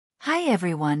Hi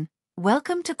everyone,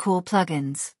 welcome to Cool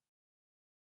Plugins.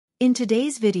 In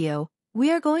today's video,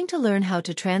 we are going to learn how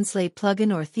to translate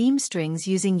plugin or theme strings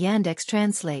using Yandex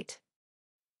Translate.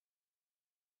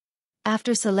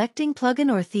 After selecting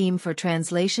plugin or theme for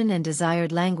translation and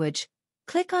desired language,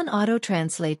 click on Auto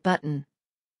Translate button.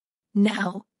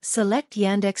 Now, select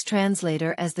Yandex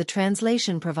Translator as the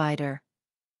translation provider.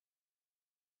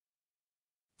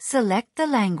 Select the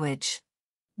language.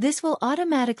 This will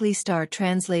automatically start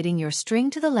translating your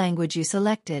string to the language you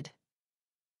selected.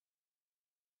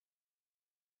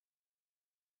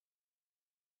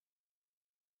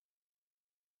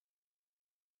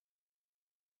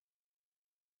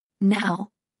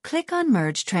 Now, click on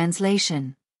Merge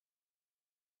Translation.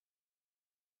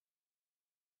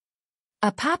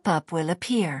 A pop-up will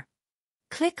appear.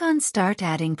 Click on Start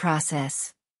Adding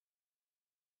Process.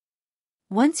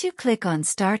 Once you click on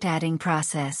Start Adding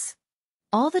Process,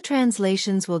 all the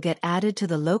translations will get added to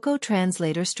the Loco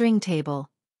Translator string table.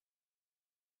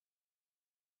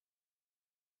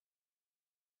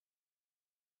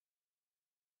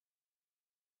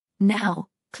 Now,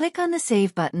 click on the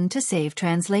Save button to save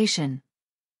translation.